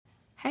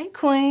Hey,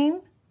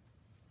 Queen.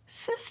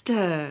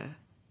 Sister,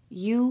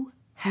 you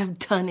have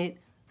done it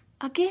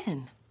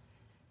again.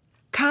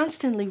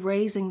 Constantly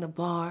raising the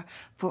bar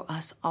for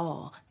us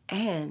all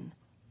and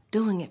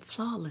doing it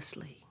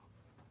flawlessly.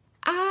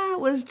 I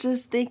was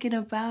just thinking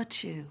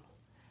about you,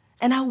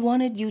 and I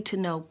wanted you to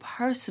know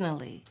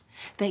personally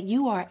that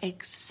you are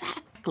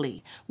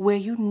exactly where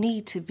you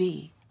need to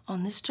be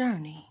on this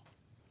journey.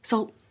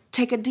 So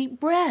take a deep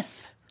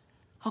breath,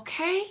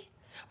 okay?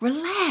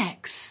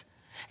 Relax.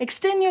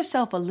 Extend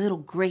yourself a little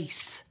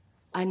grace.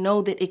 I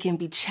know that it can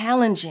be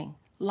challenging,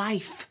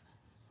 life,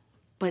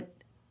 but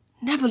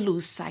never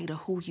lose sight of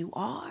who you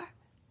are,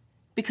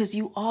 because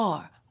you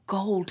are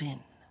golden.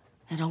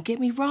 Now, don't get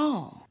me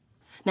wrong.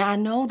 Now, I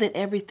know that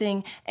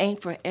everything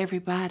ain't for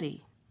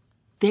everybody.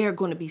 There are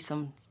going to be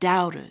some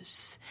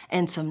doubters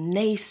and some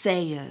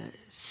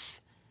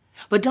naysayers.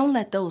 But don't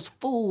let those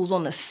fools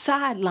on the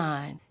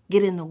sideline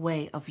get in the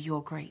way of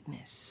your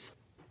greatness.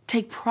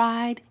 Take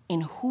pride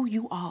in who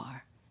you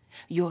are,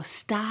 your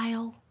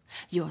style,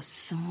 your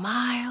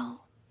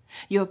smile,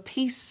 your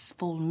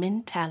peaceful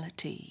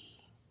mentality.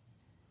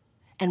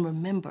 And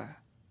remember,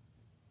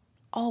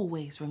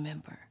 always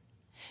remember,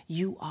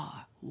 you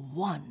are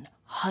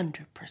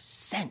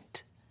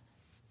 100%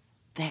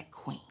 that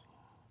queen.